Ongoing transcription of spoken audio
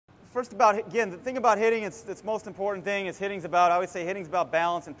First again, the thing about hitting, it's most important thing is I always say hitting's about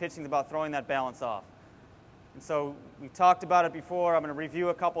balance and pitching's about throwing that balance off. And so we talked about it before. I'm going to review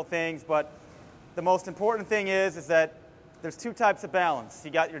a couple things, but the most important thing is that there's two types of balance.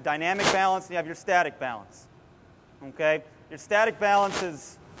 You got your dynamic balance and you have your static balance. Okay? Your static balance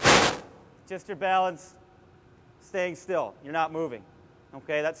is just your balance staying still. You're not moving.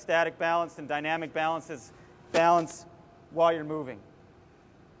 Okay? That's static balance, and dynamic balance is balance while you're moving.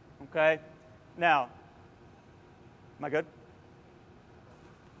 Okay? Now, am I good?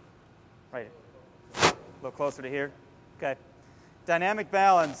 Right. A little closer to here. Okay. Dynamic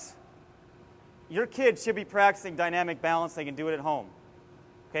balance. Your kids should be practicing dynamic balance. They can do it at home.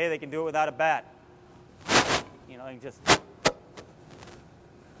 Okay? They can do it without a bat. You know, you can just,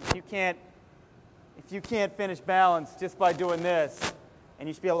 if you can't finish balance just by doing this, and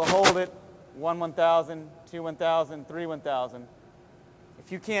you should be able to hold it 1 1,000, 2 1,000, 3 1,000.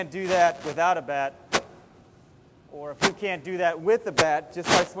 If you can't do that without a bat, or if you can't do that with a bat just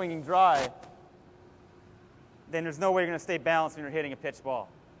by swinging dry, then there's no way you're going to stay balanced when you're hitting a pitched ball.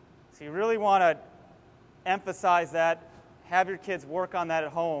 So you really want to emphasize that, have your kids work on that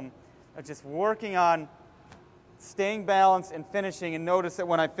at home, just working on staying balanced and finishing, and notice that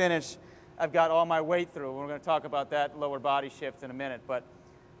when I finish, I've got all my weight through. We're going to talk about that lower body shift in a minute. But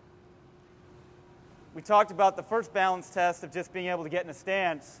we talked about the first balance test of just being able to get in a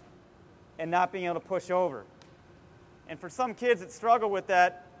stance and not being able to push over. And for some kids that struggle with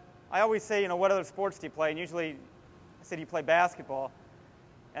that, I always say, you know, what other sports do you play? And usually I say, do you play basketball?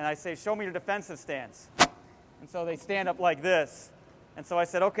 And I say, show me your defensive stance. And so they stand up like this. And so I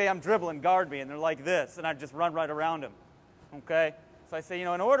said, okay, I'm dribbling, guard me. And they're like this. And I just run right around them. Okay? So I say, you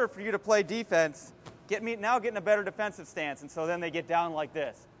know, in order for you to play defense, get in a better defensive stance. And so then they get down like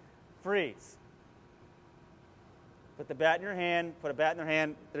this. Freeze. Put the bat in your hand, put a bat in their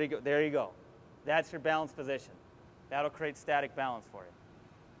hand, there you go. There you go. That's your balance position. That'll create static balance for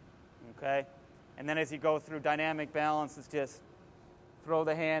you. Okay? And then as you go through dynamic balance, it's just throw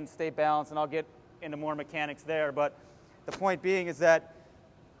the hand, stay balanced, and I'll get into more mechanics there. But the point being is that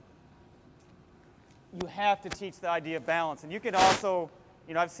you have to teach the idea of balance. And you can also,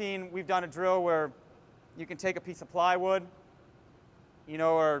 you know, we've done a drill where you can take a piece of plywood, you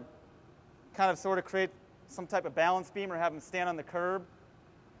know, or kind of sort of create some type of balance beam, or have them stand on the curb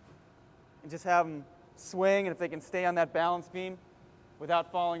and just have them swing, and if they can stay on that balance beam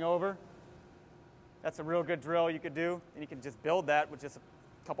without falling over, that's a real good drill you could do. And you can just build that with just a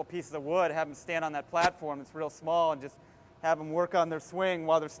couple pieces of wood, have them stand on that platform that's real small, and just have them work on their swing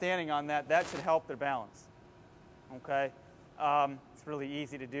while they're standing on that. That should help their balance. Okay? It's really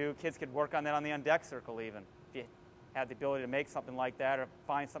easy to do. Kids could work on that on the on-deck circle even, if you had the ability to make something like that, or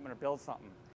find something or build something.